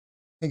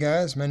Hey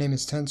guys, my name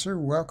is Tensor.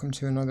 Welcome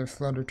to another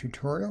Flutter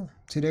tutorial.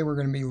 Today we're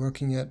going to be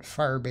looking at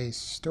Firebase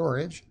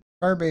storage.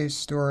 Firebase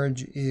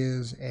storage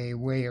is a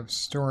way of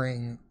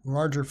storing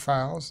larger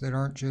files that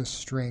aren't just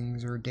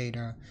strings or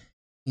data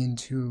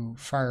into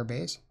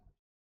Firebase.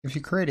 If you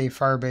create a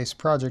Firebase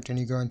project and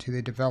you go into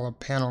the Develop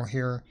panel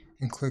here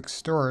and click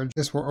Storage,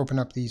 this will open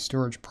up the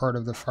storage part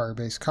of the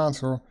Firebase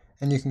console,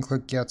 and you can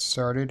click Get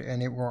Started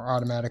and it will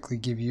automatically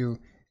give you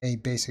a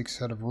basic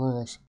set of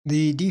rules.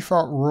 The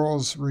default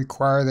rules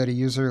require that a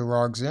user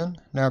logs in.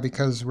 Now,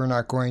 because we're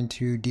not going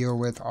to deal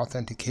with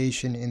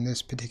authentication in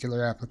this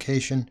particular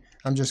application,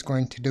 I'm just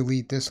going to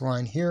delete this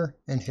line here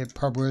and hit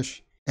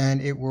publish,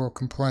 and it will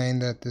complain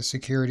that the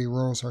security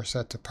rules are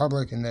set to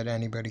public and that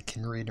anybody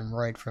can read and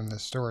write from the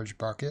storage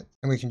bucket.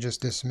 And we can just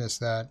dismiss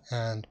that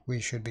and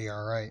we should be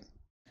all right.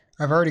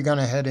 I've already gone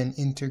ahead and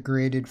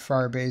integrated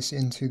Firebase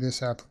into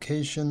this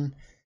application.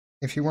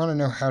 If you want to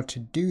know how to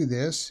do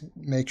this,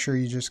 make sure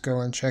you just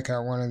go and check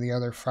out one of the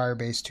other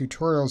Firebase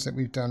tutorials that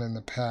we've done in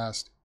the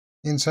past.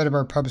 Inside of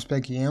our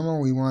pubspec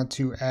YAML, we want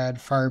to add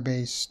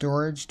Firebase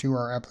storage to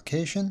our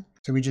application.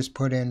 So we just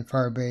put in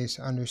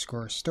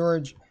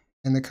firebase_storage,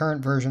 and the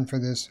current version for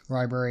this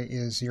library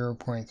is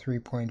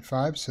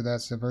 0.3.5, so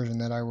that's the version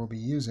that I will be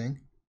using.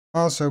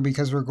 Also,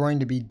 because we're going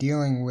to be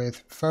dealing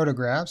with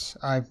photographs,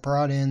 I've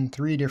brought in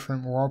 3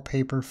 different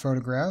wallpaper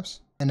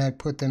photographs, and I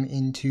put them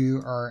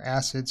into our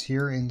assets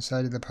here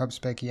inside of the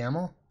pubspec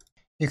YAML.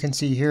 You can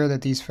see here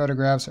that these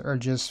photographs are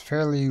just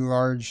fairly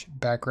large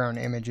background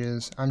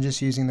images. I'm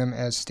just using them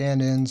as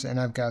stand-ins, and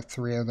I've got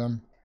 3 of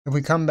them. If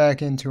we come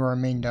back into our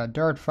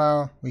main.dart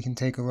file, we can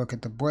take a look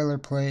at the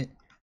boilerplate.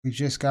 We've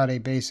just got a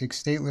basic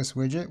stateless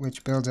widget,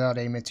 which builds out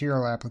a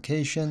material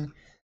application.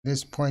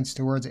 This points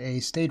towards a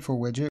stateful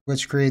widget,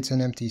 which creates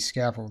an empty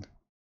scaffold.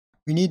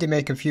 We need to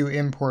make a few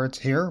imports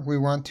here. We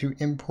want to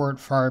import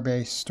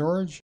Firebase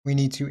storage. We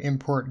need to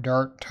import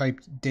Dart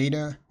typed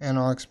data, and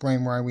I'll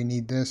explain why we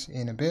need this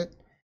in a bit.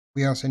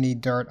 We also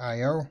need Dart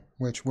IO,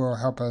 which will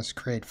help us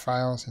create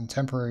files and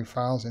temporary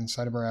files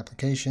inside of our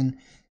application.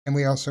 And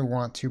we also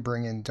want to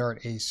bring in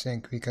Dart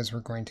async because we're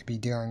going to be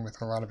dealing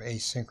with a lot of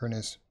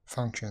asynchronous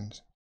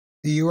functions.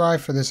 The UI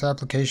for this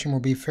application will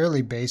be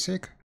fairly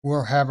basic.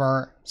 We'll have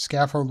our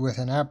scaffold with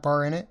an app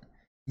bar in it.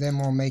 Then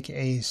we'll make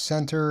a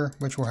center,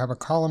 which will have a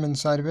column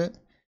inside of it.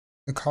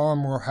 The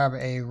column will have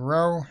a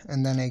row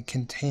and then a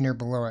container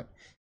below it.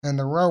 And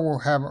the row will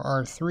have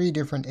our 3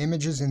 different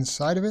images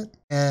inside of it.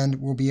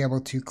 And we'll be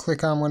able to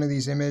click on one of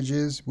these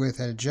images with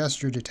a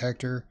gesture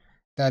detector.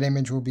 That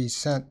image will be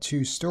sent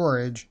to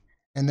storage,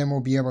 and then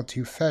we'll be able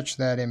to fetch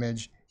that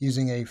image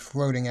using a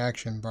floating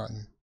action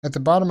button. At the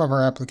bottom of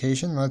our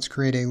application, let's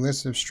create a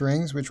list of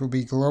strings which will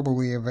be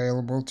globally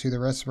available to the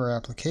rest of our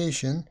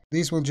application.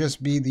 These will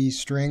just be the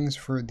strings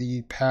for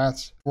the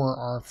paths for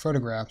our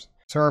photographs.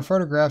 So our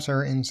photographs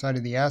are inside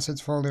of the assets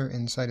folder,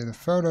 inside of the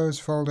photos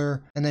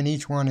folder, and then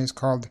each one is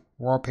called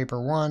wallpaper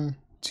 1,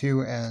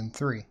 2, and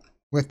 3.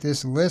 With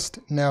this list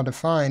now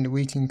defined,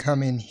 we can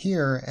come in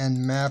here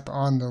and map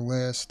on the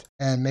list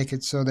and make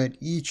it so that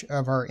each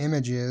of our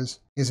images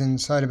is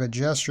inside of a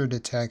gesture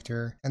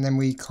detector, and then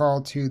we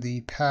call to the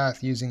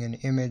path using an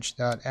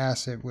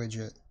image.asset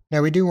widget.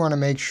 Now we do want to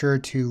make sure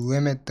to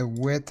limit the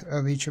width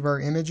of each of our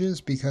images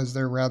because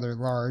they're rather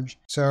large.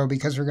 So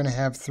because we're going to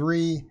have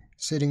 3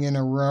 sitting in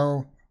a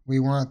row, we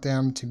want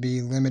them to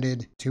be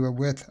limited to a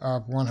width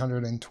of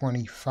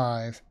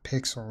 125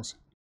 pixels.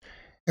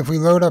 If we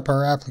load up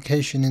our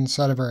application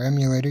inside of our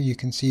emulator, you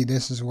can see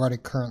this is what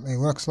it currently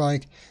looks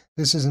like.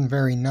 This isn't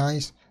very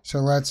nice, so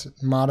let's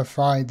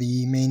modify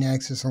the main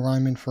axis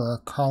alignment for our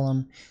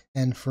column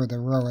and for the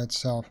row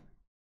itself.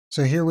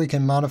 So here we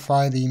can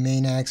modify the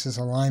main axis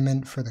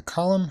alignment for the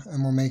column,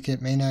 and we'll make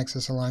it main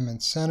axis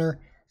alignment center,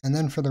 and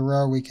then for the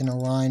row we can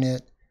align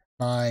it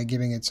by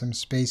giving it some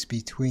space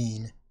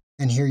between.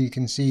 And here you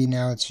can see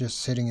now it's just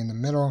sitting in the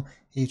middle.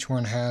 Each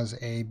one has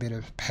a bit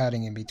of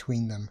padding in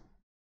between them.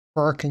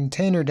 For our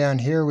container down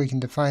here, we can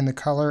define the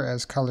color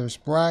as colors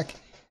black,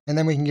 and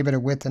then we can give it a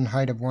width and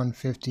height of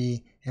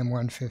 150 and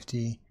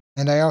 150.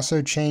 And I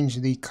also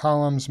changed the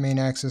column's main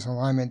axis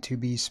alignment to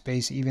be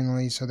spaced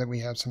evenly so that we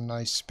have some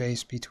nice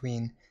space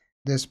between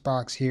this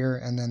box here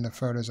and then the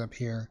photos up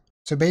here.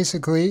 So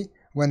basically,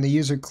 when the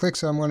user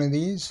clicks on one of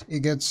these, it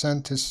gets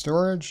sent to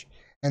storage,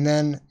 and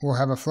then we'll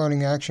have a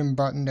floating action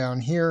button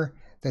down here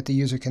that the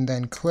user can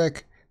then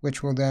click,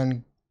 which will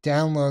then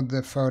download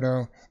the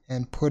photo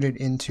and put it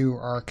into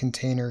our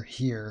container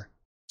here.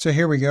 So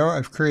here we go.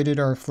 I've created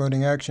our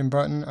floating action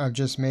button. I've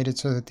just made it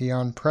so that the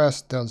on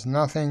press does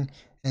nothing,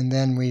 and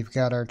then we've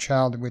got our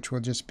child, which will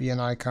just be an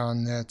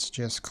icon that's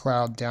just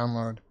cloud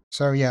download.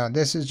 So yeah,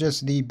 this is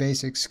just the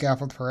basic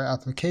scaffold for our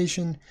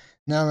application.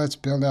 Now let's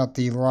build out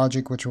the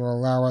logic which will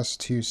allow us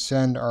to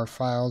send our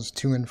files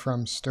to and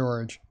from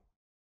storage.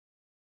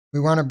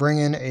 We want to bring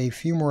in a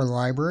few more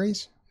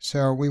libraries.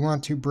 So we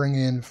want to bring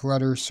in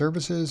Flutter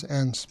services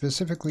and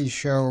specifically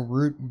show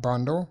root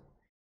bundle.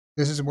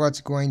 This is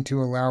what's going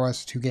to allow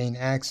us to gain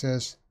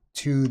access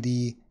to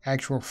the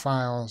actual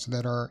files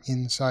that are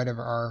inside of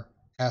our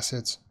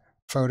assets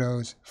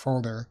photos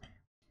folder.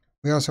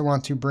 We also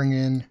want to bring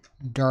in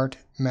Dart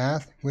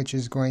math, which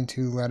is going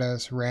to let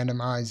us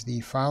randomize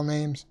the file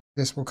names.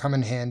 This will come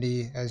in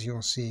handy, as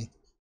you'll see.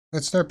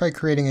 Let's start by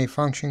creating a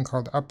function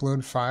called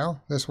upload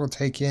file. This will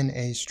take in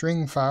a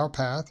string file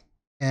path,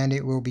 and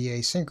it will be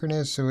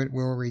asynchronous, so it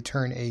will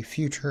return a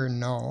future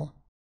null.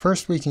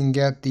 First, we can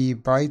get the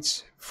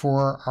bytes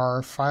for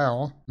our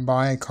file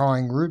by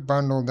calling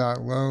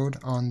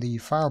rootBundle.load on the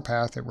file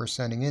path that we're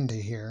sending into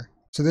here.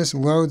 So this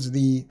loads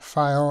the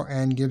file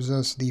and gives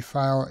us the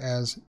file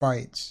as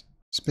bytes,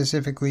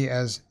 specifically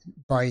as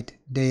byte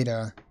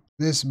data.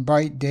 This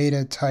byte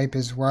data type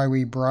is why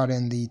we brought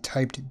in the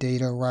typed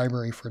data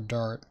library for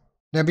Dart.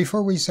 Now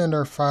before we send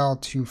our file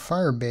to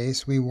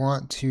Firebase, we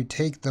want to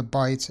take the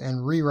bytes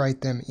and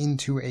rewrite them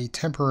into a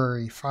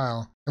temporary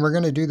file. And we're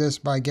going to do this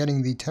by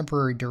getting the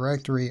temporary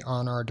directory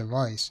on our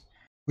device.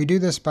 We do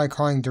this by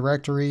calling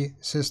directory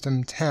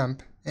system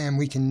temp, and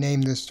we can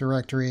name this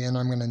directory, and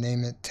I'm going to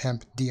name it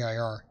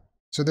temp.dir.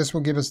 So this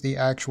will give us the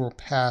actual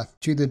path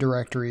to the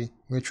directory,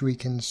 which we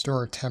can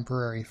store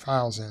temporary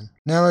files in.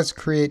 Now let's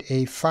create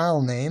a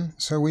file name.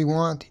 So we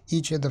want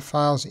each of the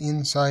files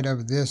inside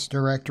of this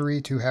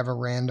directory to have a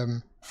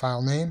random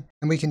file name.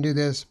 And we can do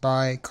this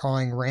by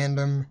calling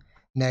random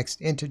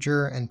next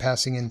integer and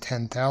passing in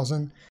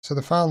 10,000. So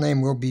the file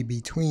name will be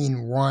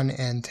between 1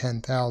 and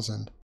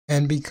 10,000.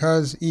 And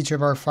because each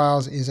of our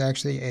files is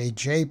actually a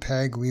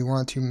JPEG, we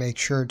want to make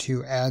sure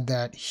to add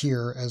that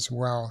here as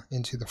well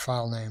into the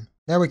file name.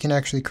 Now we can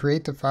actually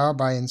create the file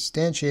by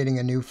instantiating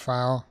a new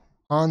file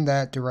on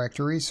that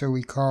directory. So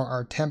we call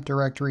our temp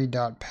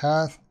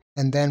directory.path,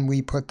 and then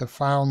we put the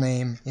file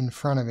name in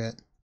front of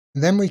it.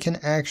 Then we can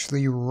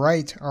actually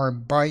write our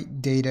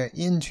byte data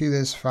into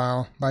this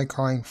file by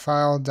calling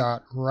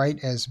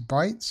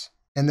file.writeAsBytes,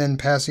 and then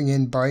passing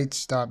in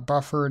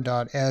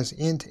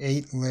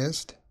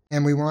bytes.buffer.asInt8list.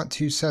 And we want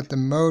to set the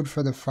mode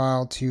for the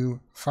file to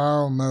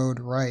file mode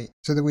write,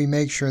 so that we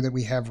make sure that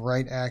we have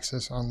write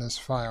access on this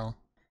file.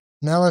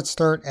 Now let's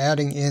start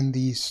adding in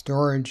the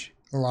storage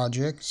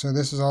logic. So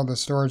this is all the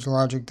storage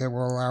logic that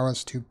will allow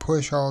us to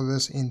push all of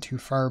this into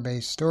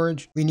Firebase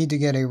storage. We need to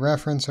get a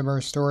reference of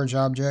our storage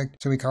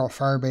object. So we call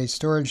Firebase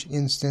storage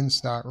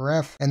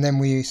instance.ref, and then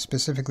we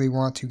specifically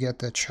want to get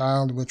the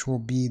child, which will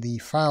be the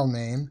file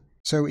name.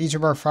 So each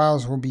of our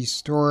files will be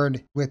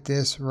stored with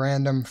this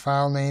random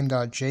file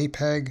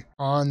name.jpg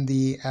on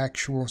the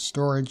actual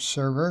storage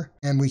server,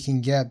 and we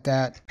can get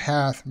that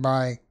path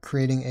by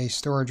creating a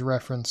storage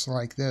reference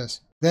like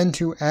this. Then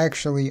to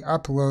actually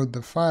upload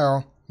the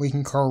file, we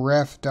can call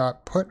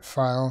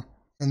ref.putFile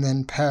and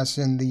then pass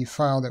in the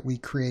file that we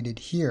created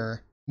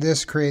here.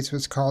 This creates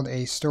what's called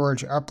a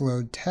storage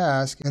upload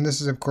task, and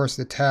this is of course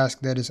the task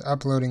that is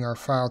uploading our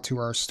file to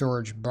our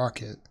storage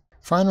bucket.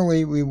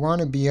 Finally, we want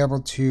to be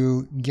able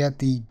to get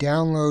the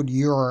download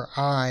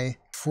URI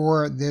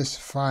for this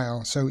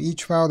file. So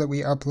each file that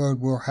we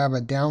upload will have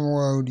a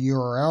download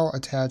URL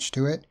attached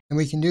to it, and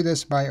we can do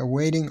this by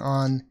awaiting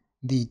on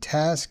the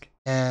task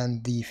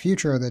and the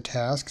future of the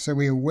task. So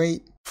we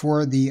wait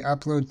for the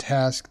upload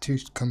task to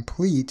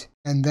complete,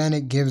 and then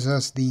it gives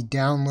us the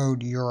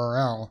download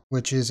URL,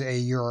 which is a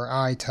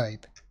URI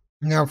type.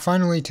 Now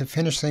finally, to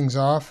finish things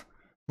off,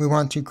 we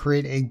want to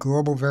create a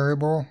global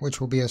variable, which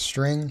will be a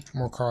string,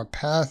 and we'll call it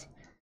path,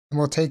 and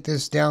we'll take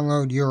this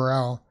download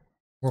URL,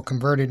 we'll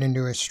convert it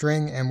into a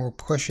string, and we'll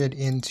push it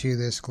into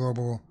this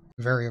global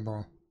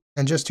variable.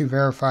 And just to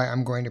verify,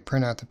 I'm going to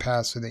print out the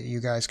path so that you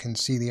guys can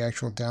see the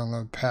actual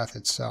download path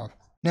itself.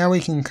 Now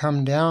we can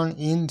come down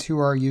into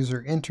our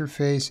user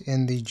interface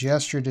in the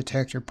gesture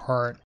detector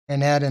part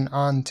and add an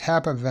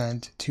OnTap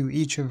event to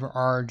each of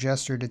our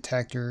gesture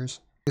detectors.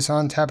 This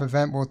OnTap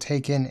event will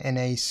take in an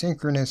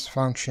asynchronous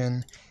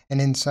function, and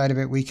inside of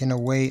it we can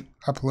await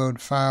upload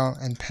file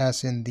and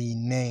pass in the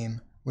name,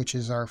 which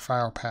is our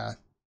file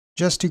path.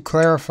 Just to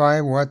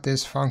clarify what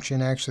this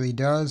function actually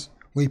does,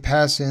 we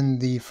pass in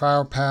the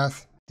file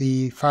path.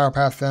 The file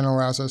path then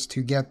allows us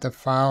to get the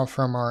file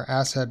from our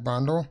asset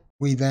bundle.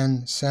 We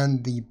then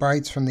send the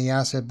bytes from the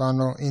asset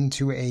bundle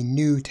into a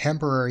new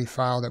temporary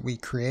file that we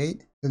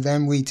create.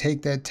 Then we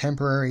take that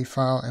temporary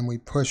file and we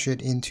push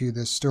it into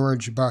the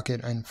storage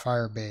bucket in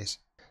Firebase.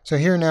 So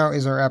here now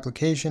is our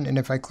application, and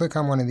if I click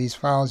on one of these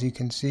files, you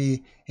can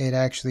see it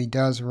actually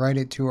does write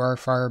it to our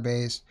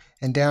Firebase.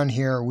 And down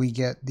here we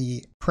get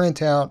the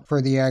printout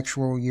for the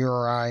actual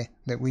URI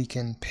that we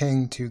can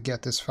ping to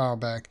get this file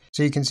back.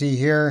 So you can see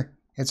here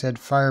it said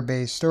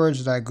firebase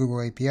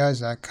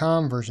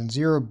storage.googleapis.com version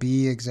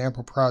 0b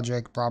example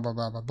project blah blah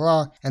blah blah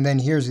blah, and then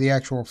here's the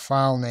actual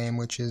file name,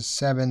 which is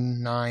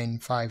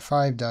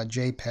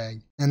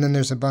 7955.jpg, and then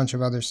there's a bunch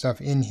of other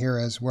stuff in here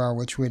as well,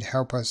 which would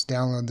help us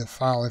download the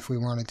file if we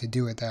wanted to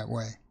do it that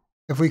way.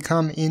 If we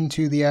come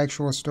into the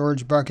actual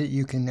storage bucket,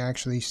 you can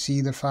actually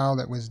see the file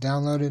that was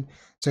downloaded.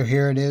 So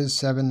here it is,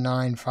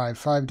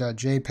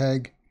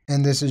 7955.jpg,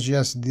 and this is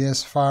just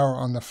this file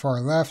on the far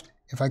left.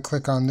 If I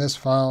click on this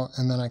file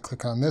and then I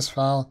click on this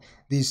file,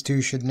 these two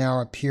should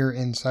now appear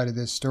inside of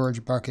this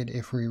storage bucket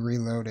if we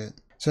reload it.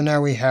 So now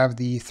we have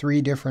the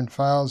 3 different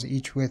files,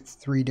 each with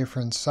 3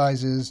 different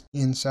sizes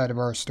inside of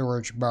our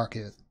storage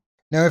bucket.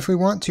 Now if we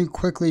want to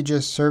quickly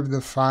just serve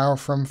the file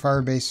from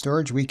Firebase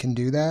storage, we can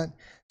do that.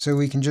 So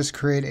we can just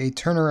create a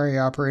ternary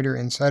operator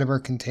inside of our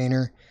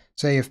container.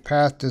 Say if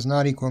path does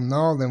not equal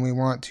null, then we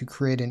want to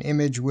create an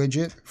image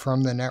widget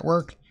from the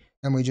network,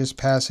 and we just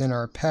pass in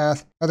our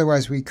path.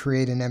 Otherwise we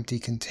create an empty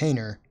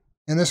container.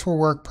 And this will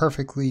work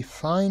perfectly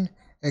fine,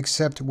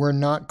 except we're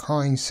not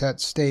calling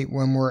setstate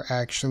when we're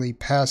actually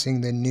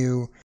passing the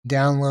new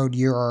download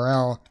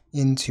URL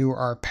into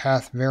our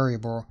path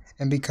variable.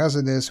 And because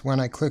of this, when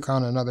I click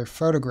on another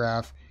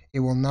photograph, it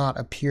will not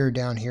appear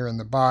down here in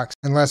the box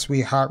unless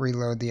we hot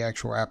reload the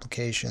actual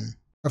application.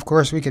 Of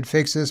course, we could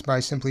fix this by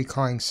simply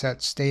calling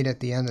setstate at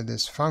the end of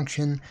this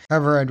function.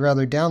 However, I'd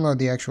rather download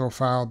the actual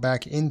file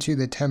back into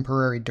the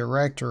temporary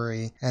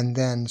directory and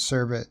then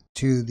serve it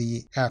to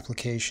the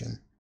application.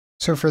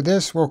 So for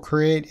this, we'll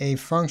create a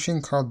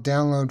function called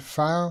download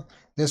file.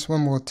 This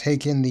one will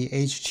take in the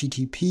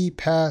HTTP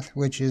path,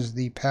 which is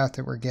the path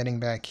that we're getting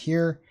back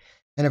here.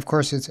 And of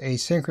course it's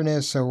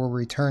asynchronous, so we'll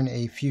return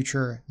a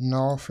future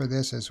null for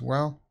this as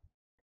well.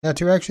 Now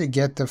to actually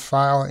get the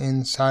file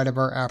inside of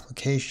our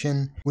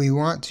application, we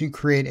want to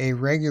create a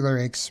regular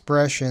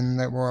expression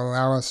that will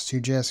allow us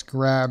to just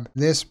grab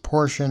this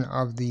portion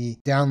of the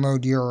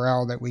download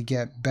URL that we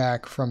get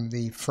back from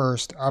the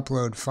first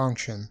upload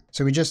function.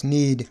 So we just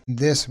need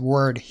this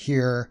word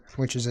here,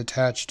 which is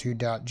attached to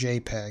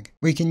 .jpg.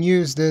 We can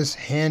use this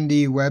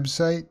handy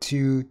website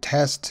to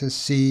test to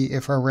see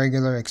if our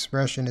regular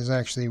expression is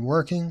actually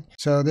working.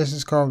 So this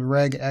is called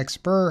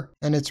regexpr,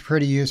 and it's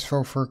pretty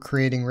useful for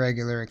creating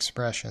regular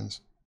expressions.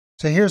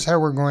 So here's how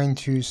we're going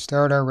to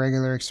start our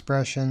regular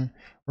expression.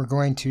 We're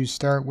going to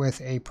start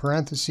with a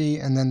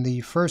parenthesis, and then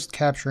the first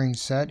capturing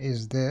set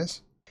is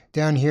this.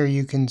 Down here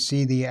you can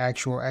see the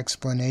actual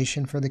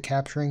explanation for the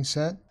capturing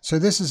set. So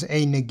this is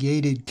a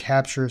negated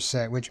capture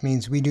set, which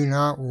means we do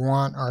not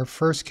want our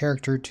first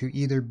character to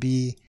either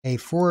be a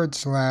 /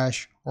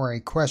 or a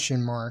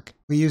question mark.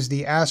 We use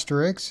the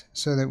asterisk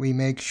so that we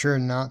make sure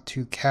not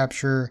to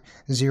capture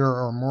 0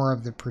 or more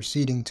of the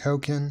preceding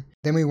token.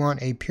 Then we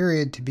want a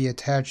period to be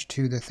attached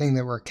to the thing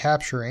that we're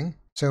capturing.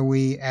 So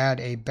we add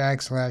a /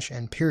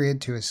 and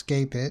period to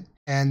escape it.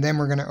 And then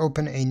we're going to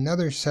open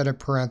another set of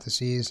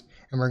parentheses,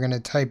 and we're going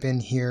to type in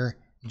here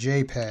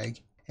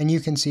JPEG. And you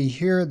can see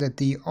here that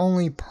the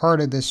only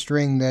part of the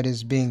string that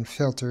is being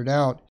filtered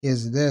out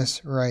is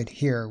this right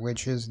here,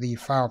 which is the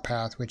file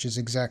path, which is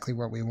exactly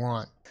what we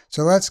want.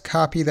 So let's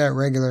copy that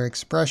regular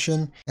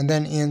expression, and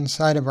then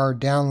inside of our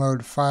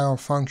download file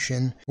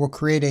function, we'll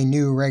create a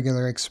new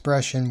regular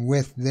expression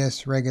with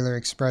this regular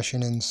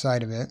expression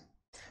inside of it.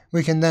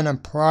 We can then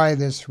apply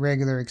this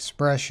regular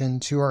expression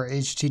to our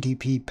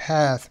HTTP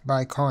path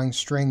by calling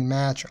string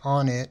match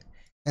on it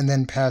and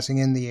then passing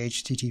in the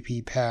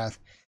HTTP path.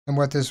 And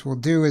what this will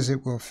do is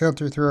it will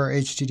filter through our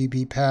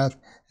HTTP path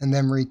and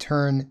then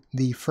return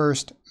the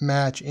first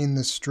match in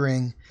the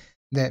string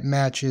that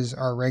matches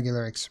our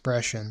regular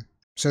expression.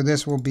 So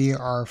this will be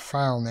our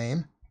file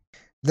name.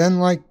 Then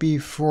like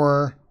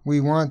before, we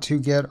want to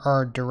get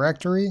our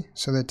directory,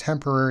 so the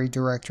temporary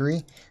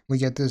directory. We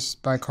get this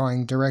by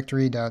calling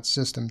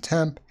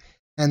directory.systemtemp,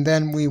 and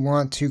then we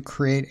want to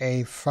create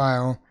a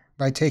file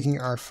by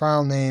taking our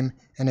file name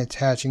and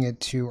attaching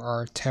it to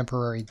our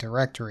temporary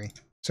directory.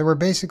 So we're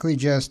basically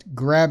just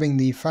grabbing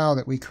the file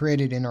that we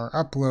created in our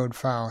upload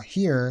file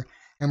here,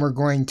 and we're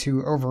going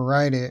to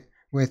override it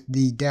with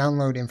the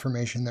download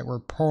information that we're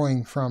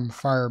pulling from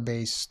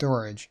Firebase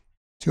storage.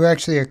 To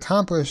actually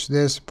accomplish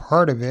this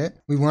part of it,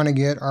 we want to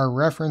get our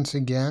reference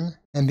again,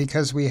 and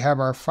because we have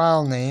our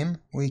file name,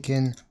 we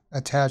can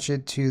attach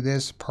it to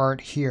this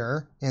part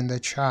here in the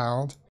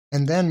child.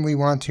 And then we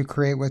want to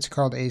create what's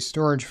called a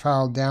storage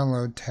file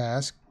download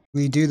task.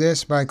 We do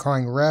this by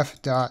calling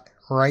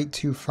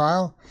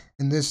ref.write_to_file,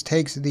 and this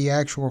takes the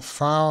actual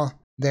file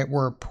that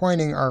we're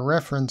pointing our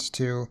reference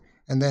to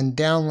and then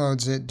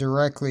downloads it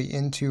directly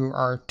into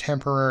our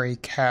temporary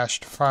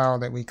cached file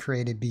that we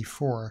created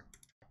before.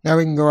 Now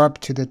we can go up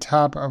to the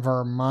top of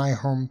our My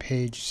Home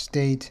Page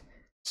state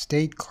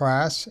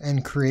class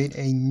and create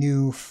a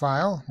new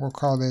file. We'll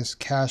call this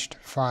cached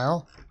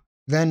file.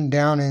 Then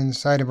down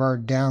inside of our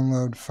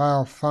download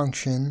file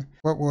function,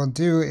 what we'll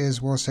do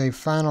is we'll say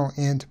final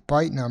int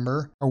byte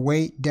number,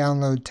 await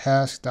download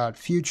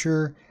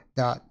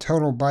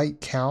task.future.total byte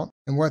count.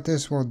 And what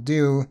this will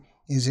do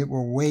is it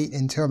will wait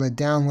until the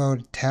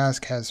download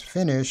task has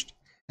finished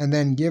and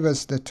then give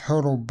us the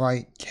total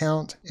byte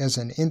count as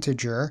an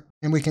integer.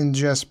 And we can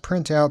just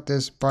print out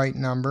this byte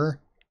number.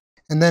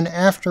 And then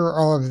after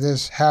all of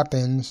this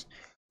happens,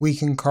 we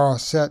can call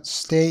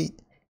setstate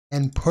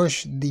and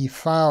push the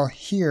file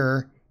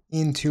here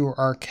into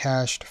our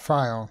cached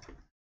file.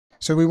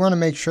 So we want to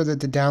make sure that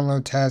the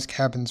download task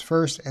happens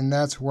first, and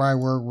that's why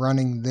we're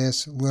running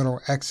this little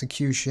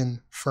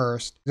execution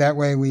first. That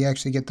way we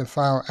actually get the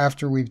file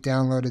after we've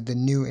downloaded the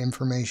new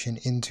information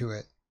into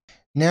it.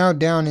 Now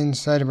down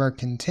inside of our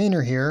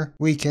container here,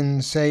 we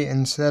can say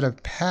instead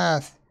of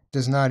path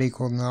does not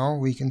equal null,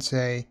 we can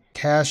say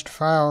cached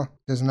file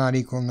does not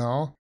equal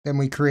null. Then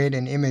we create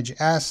an image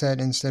asset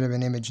instead of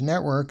an image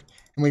network,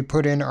 and we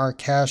put in our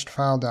cached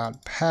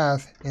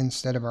file.path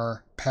instead of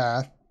our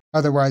path.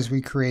 Otherwise,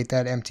 we create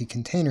that empty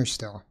container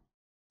still.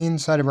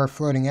 Inside of our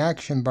floating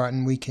action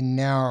button, we can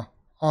now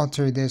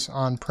alter this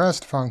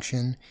onPressed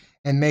function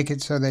and make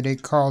it so that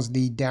it calls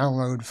the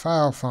download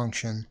file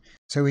function.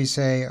 So we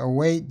say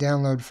await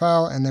download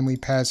file, and then we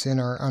pass in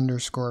our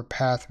underscore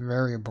path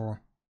variable.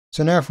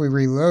 So now if we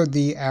reload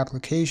the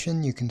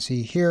application, you can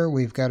see here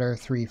we've got our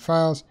 3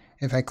 files.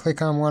 If I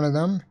click on one of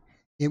them,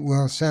 it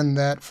will send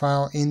that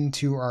file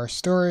into our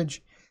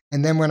storage.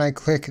 And then when I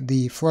click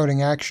the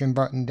floating action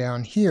button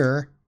down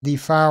here, the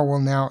file will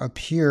now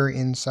appear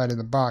inside of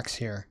the box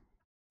here.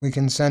 We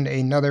can send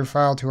another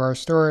file to our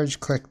storage,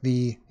 click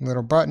the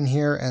little button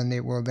here, and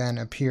it will then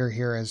appear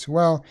here as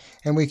well.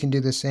 And we can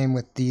do the same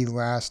with the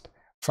last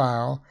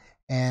file,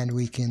 and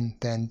we can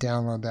then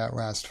download that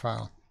last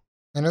file.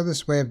 I know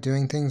this way of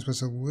doing things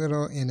was a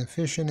little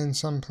inefficient in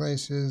some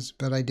places,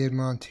 but I did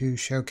want to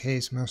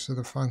showcase most of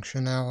the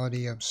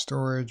functionality of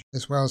storage,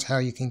 as well as how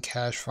you can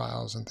cache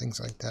files and things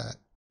like that.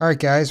 Alright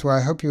guys, well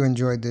I hope you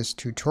enjoyed this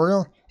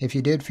tutorial. If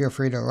you did, feel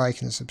free to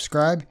like and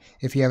subscribe.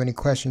 If you have any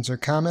questions or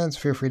comments,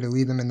 feel free to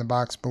leave them in the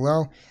box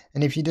below.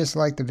 And if you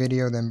disliked the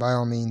video, then by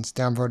all means,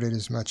 downvote it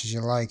as much as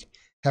you like.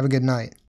 Have a good night.